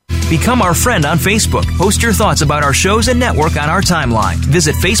 Become our friend on Facebook. Post your thoughts about our shows and network on our timeline.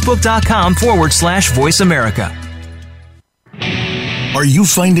 Visit Facebook.com/Voice America. Are you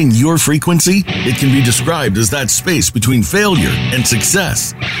finding your frequency? It can be described as that space between failure and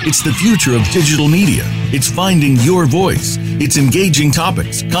success. It's the future of digital media. It's finding your voice. It's engaging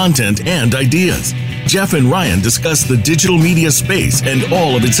topics, content, and ideas. Jeff and Ryan discuss the digital media space and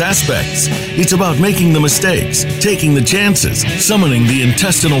all of its aspects. It's about making the mistakes, taking the chances, summoning the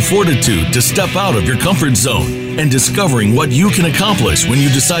intestinal fortitude to step out of your comfort zone, and discovering what you can accomplish when you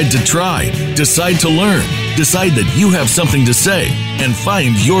decide to try, decide to learn, decide that you have something to say, and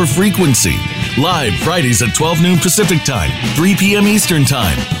find your frequency. Live Fridays at 12 noon Pacific Time, 3 p.m. Eastern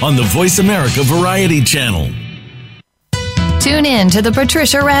Time on the Voice America Variety Channel. Tune in to The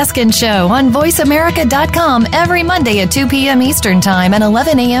Patricia Raskin Show on VoiceAmerica.com every Monday at 2 p.m. Eastern Time and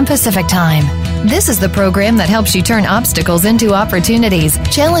 11 a.m. Pacific Time. This is the program that helps you turn obstacles into opportunities,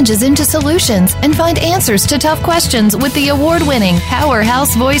 challenges into solutions, and find answers to tough questions with the award-winning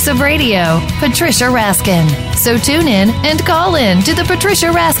powerhouse voice of radio, Patricia Raskin. So tune in and call in to The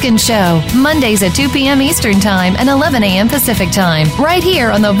Patricia Raskin Show, Mondays at 2 p.m. Eastern Time and 11 a.m. Pacific Time, right here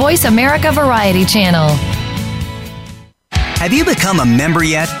on the Voice America Variety Channel. Have you become a member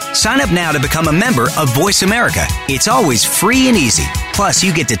yet? Sign up now to become a member of Voice America. It's always free and easy. Plus,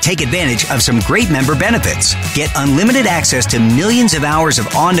 you get to take advantage of some great member benefits. Get unlimited access to millions of hours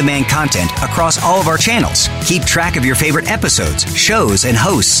of on-demand content across all of our channels. Keep track of your favorite episodes, shows, and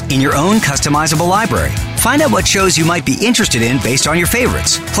hosts in your own customizable library. Find out what shows you might be interested in based on your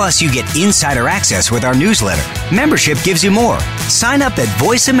favorites. Plus, you get insider access with our newsletter. Membership gives you more. Sign up at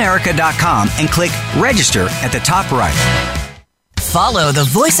voiceamerica.com and click register at the top right. Follow the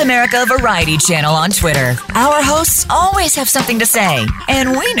Voice America Variety Channel on Twitter. Our hosts always have something to say,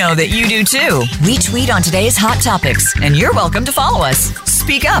 and we know that you do too. We tweet on today's hot topics, and you're welcome to follow us.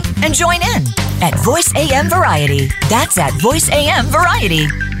 Speak up and join in at Voice AM Variety. That's at Voice AM Variety.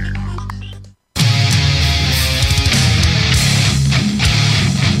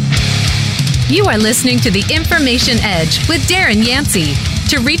 You are listening to The Information Edge with Darren Yancey.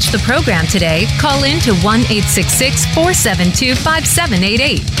 To reach the program today, call in to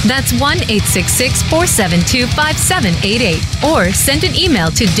 1-866-472-5788. That's 1-866-472-5788. Or send an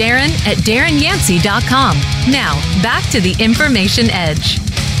email to Darren@DarrenYancey.com. Now, back to The Information Edge.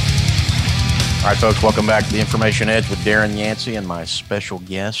 All right, folks, welcome back to The Information Edge with Darren Yancey and my special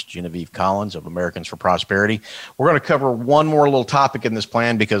guest, Genevieve Collins of Americans for Prosperity. We're going to cover one more little topic in this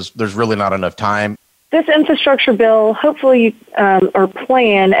plan because there's really not enough time. This infrastructure bill, hopefully, or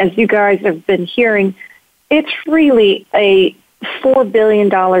plan, as you guys have been hearing, it's really a $4 billion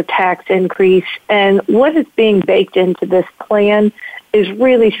tax increase, and what is being baked into this plan is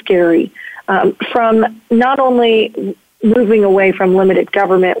really scary. From not only moving away from limited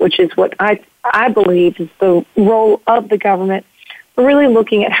government, which is what I believe is the role of the government, we're really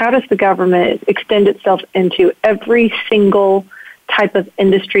looking at how does the government extend itself into every single type of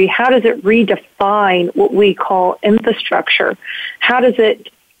industry? How does it redefine what we call infrastructure? How does it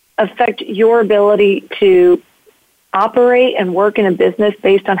affect your ability to operate and work in a business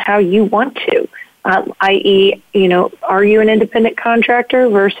based on how you want to? I.e., are you an independent contractor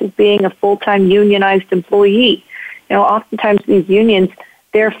versus being a full-time unionized employee? Oftentimes these unions,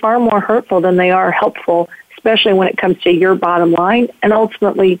 they're far more hurtful than they are helpful, especially when it comes to your bottom line. And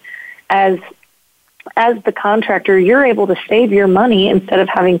ultimately, as the contractor, you're able to save your money instead of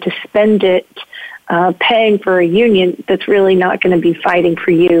having to spend it paying for a union that's really not going to be fighting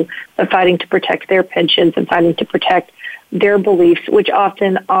for you, but fighting to protect their pensions and fighting to protect their beliefs, which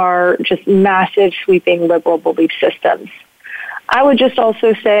often are just massive, sweeping liberal belief systems. I would just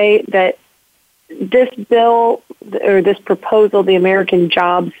also say that this bill or this proposal, the American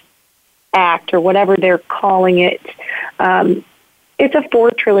Jobs Act or whatever they're calling it, it's a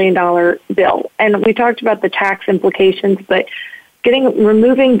 $4 trillion bill. And we talked about the tax implications, but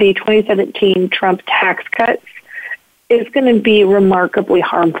removing the 2017 Trump tax cuts is going to be remarkably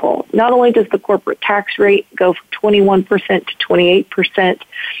harmful. Not only does the corporate tax rate go from 21% to 28%,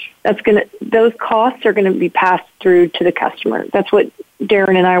 those costs are going to be passed through to the customer. That's what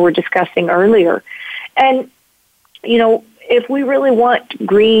Darren and I were discussing earlier. And, if we really want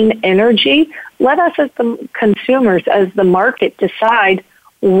green energy, let us as the consumers, as the market, decide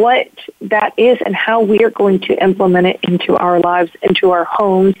what that is and how we are going to implement it into our lives, into our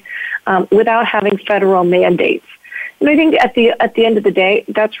homes, without having federal mandates. And I think at the end of the day,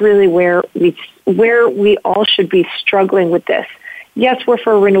 that's really where we all should be struggling with this. Yes, we're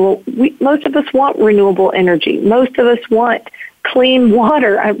for renewable. Most of us want renewable energy. Most of us want clean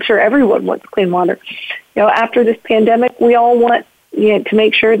water. I'm sure everyone wants clean water. After this pandemic, we all want to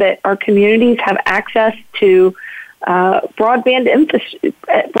make sure that our communities have access to broadband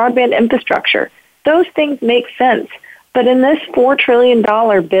infrastructure. Those things make sense. But in this $4 trillion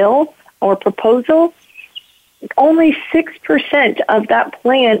bill or proposal, only 6% of that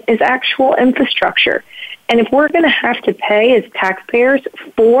plan is actual infrastructure. And if we're going to have to pay as taxpayers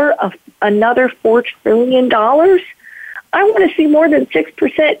for another $4 trillion, I want to see more than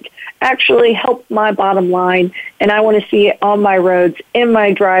 6% actually help my bottom line, and I want to see it on my roads, in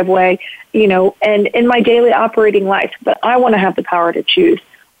my driveway, and in my daily operating life. But I want to have the power to choose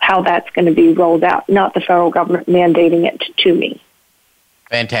how that's going to be rolled out, not the federal government mandating it to me.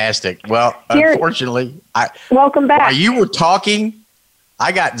 Fantastic. Well, unfortunately, welcome back. While you were talking,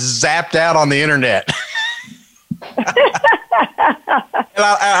 I got zapped out on the internet. And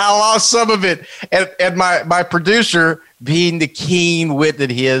I lost some of it. And my producer, being the keen wit that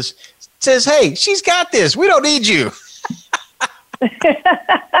he is, says, "Hey, she's got this. We don't need you."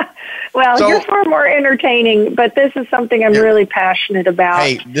 Well, you're far more entertaining, but this is something I'm really passionate about.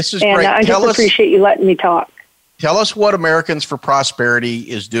 Hey, this is great. And I just appreciate you letting me talk. Tell us what Americans for Prosperity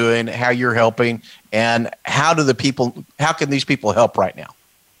is doing, how you're helping, and how can these people help right now?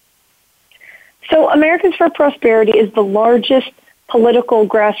 So Americans for Prosperity is the largest political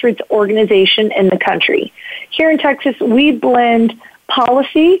grassroots organization in the country. Here in Texas, we blend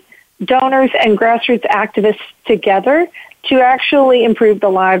policy, donors, and grassroots activists together to actually improve the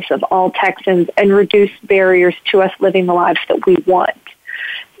lives of all Texans and reduce barriers to us living the lives that we want.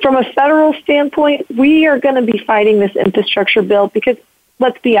 From a federal standpoint, we are going to be fighting this infrastructure bill because,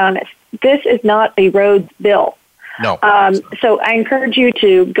 let's be honest, this is not a roads bill. No. So I encourage you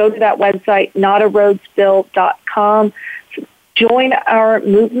to go to that website, notaroadsbill.com. Join our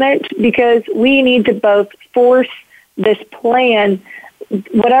movement because we need to both force this plan,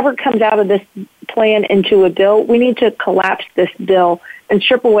 whatever comes out of this plan, into a bill. We need to collapse this bill and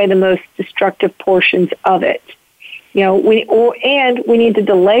strip away the most destructive portions of it. We need to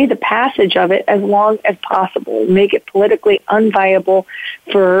delay the passage of it as long as possible, make it politically unviable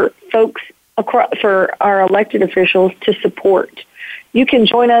for folks, for our elected officials to support. You can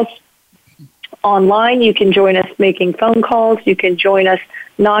join us online. You can join us making phone calls. You can join us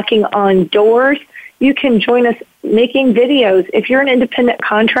knocking on doors. You can join us making videos. If you're an independent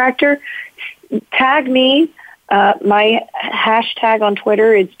contractor, tag me. My hashtag on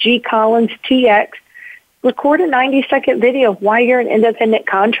Twitter is GCollinsTX. Record a 90-second video of why you're an independent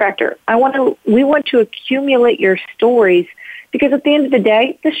contractor. We want to accumulate your stories because at the end of the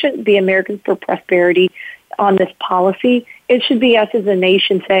day, this shouldn't be Americans for Prosperity on this policy. It should be us as a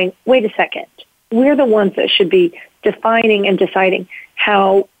nation saying, wait a second, we're the ones that should be defining and deciding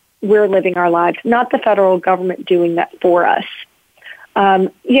how we're living our lives, not the federal government doing that for us.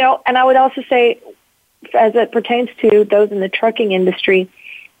 And I would also say, as it pertains to those in the trucking industry,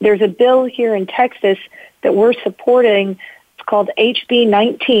 there's a bill here in Texas that we're supporting. It's called HB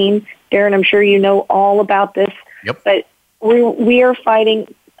 19. Darren, I'm sure you know all about this. Yep. But we are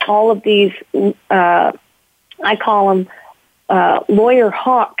fighting all of these, I call them lawyer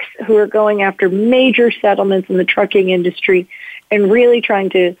hawks, who are going after major settlements in the trucking industry and really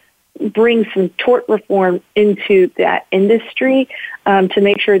trying to bring some tort reform into that industry to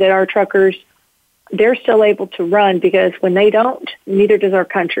make sure that our truckers, they're still able to run, because when they don't, neither does our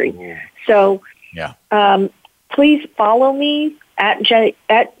country. So please follow me at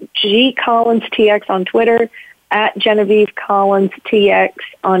G Collins TX on Twitter, at Genevieve Collins TX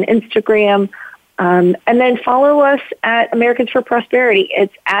on Instagram, and then follow us at Americans for Prosperity.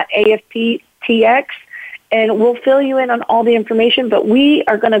 It's at AFP TX. And we'll fill you in on all the information, but we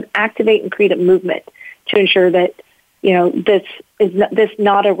are going to activate and create a movement to ensure that, this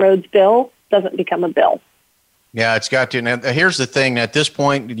not a roads bill doesn't become a bill. Yeah, it's got to. Now, here's the thing. At this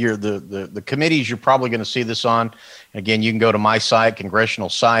point, the committees you're probably going to see this on. Again, you can go to my site, congressional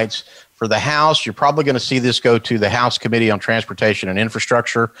sites. For the House, you're probably going to see this go to the House Committee on Transportation and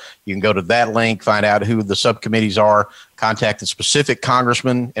Infrastructure. You can go to that link, find out who the subcommittees are, contact the specific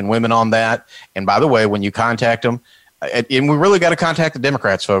congressmen and women on that. And by the way, when you contact them, and we really got to contact the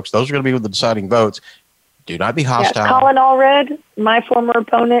Democrats, folks. Those are going to be with the deciding votes. Do not be hostile. Yeah, Colin Allred, my former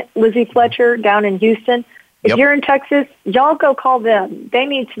opponent, Lizzie Fletcher down in Houston. If you're in Texas, y'all go call them. They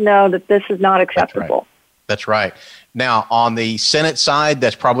need to know that this is not acceptable. That's right. Now, on the Senate side,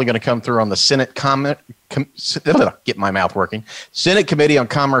 that's probably going to come through on the Senate get my mouth working. Senate Committee on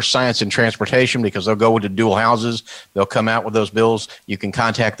Commerce, Science, and Transportation, because they'll go into dual houses. They'll come out with those bills. You can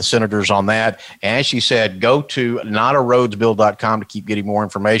contact the senators on that. And as she said, go to notaroadsbill.com to keep getting more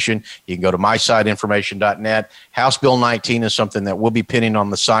information. You can go to my site, information.net. House Bill 19 is something that we'll be pinning on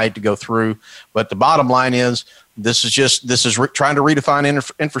the site to go through. But the bottom line is, this is trying to redefine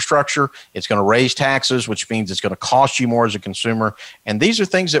infrastructure. It's going to raise taxes, which means it's going to cost you more as a consumer. And these are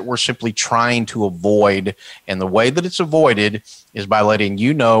things that we're simply trying to avoid. And the way that it's avoided is by letting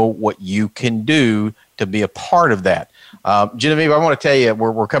you know what you can do to be a part of that. Genevieve, I want to tell you,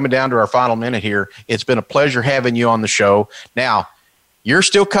 we're coming down to our final minute here. It's been a pleasure having you on the show. Now, you're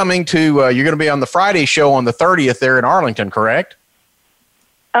still coming to, you're going to be on the Friday show on the 30th there in Arlington, correct?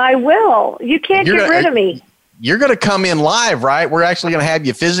 I will. You can't get rid of me. You're going to come in live, right? We're actually going to have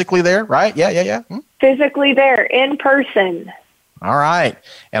you physically there, right? Yeah. Physically there, in person. All right.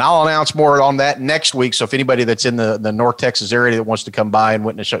 And I'll announce more on that next week. So if anybody that's in the North Texas area that wants to come by and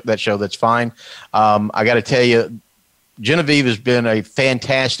witness that show, that's fine. I got to tell you, Genevieve has been a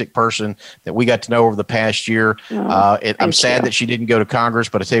fantastic person that we got to know over the past year. I'm sad that she didn't go to Congress,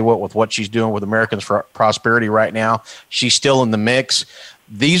 but I tell you what, with what she's doing with Americans for Prosperity right now, she's still in the mix.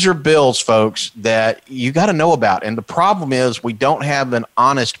 These are bills, folks, that you got to know about. And the problem is we don't have an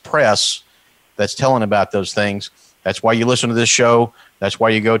honest press that's telling about those things. That's why you listen to this show. That's why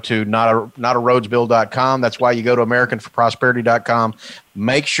you go to notaroadsbill.com. That's why you go to americanforprosperity.com.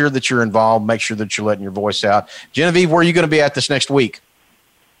 Make sure that you're involved. Make sure that you're letting your voice out. Genevieve, where are you going to be at this next week?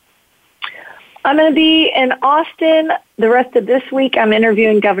 I'm going to be in Austin the rest of this week. I'm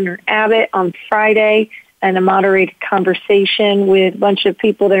interviewing Governor Abbott on Friday, and a moderated conversation with a bunch of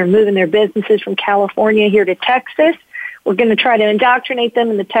people that are moving their businesses from California here to Texas. We're going to try to indoctrinate them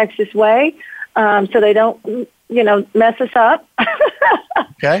in the Texas way, so they don't, mess us up.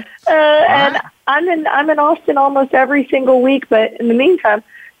 Okay. And I'm in Austin almost every single week, but in the meantime,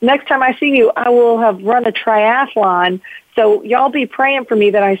 next time I see you, I will have run a triathlon. So y'all be praying for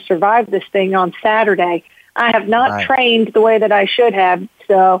me that I survive this thing on Saturday. I have not trained the way that I should have,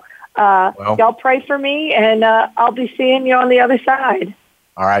 so y'all pray for me, and I'll be seeing you on the other side.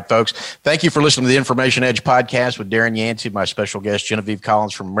 All right, folks. Thank you for listening to the Information Edge podcast with Darren Yancey, my special guest, Genevieve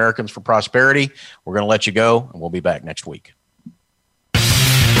Collins from Americans for Prosperity. We're going to let you go, and we'll be back next week.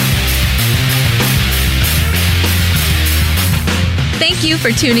 Thank you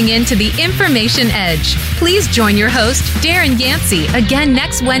for tuning in to the Information Edge. Please join your host, Darren Yancey, again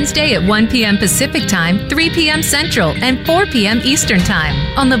next Wednesday at 1 p.m. Pacific Time, 3 p.m. Central, and 4 p.m. Eastern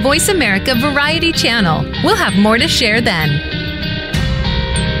Time on the Voice America Variety Channel. We'll have more to share then.